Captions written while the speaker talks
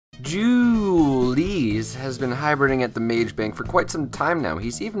Julies has been hibernating at the Mage Bank for quite some time now.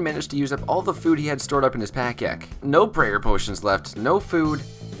 He's even managed to use up all the food he had stored up in his pack yak. No prayer potions left, no food,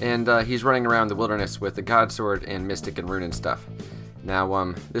 and he's running around the wilderness with the God Sword and Mystic and Rune and stuff.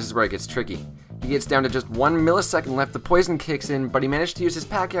 Now, this is where it gets tricky. He gets down to just 1 millisecond left, the poison kicks in, but he managed to use his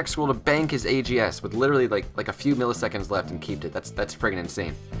pack yak scroll to bank his AGS with literally like a few milliseconds left and keep it. That's friggin'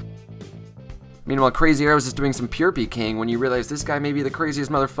 insane. Meanwhile, Crazy Arrows is doing some pure PKing when you realize this guy may be the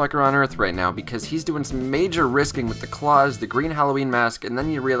craziest motherfucker on Earth right now, because he's doing some major risking with the claws, the green Halloween mask, and then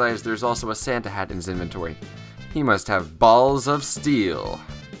you realize there's also a Santa hat in his inventory. He must have balls of steel.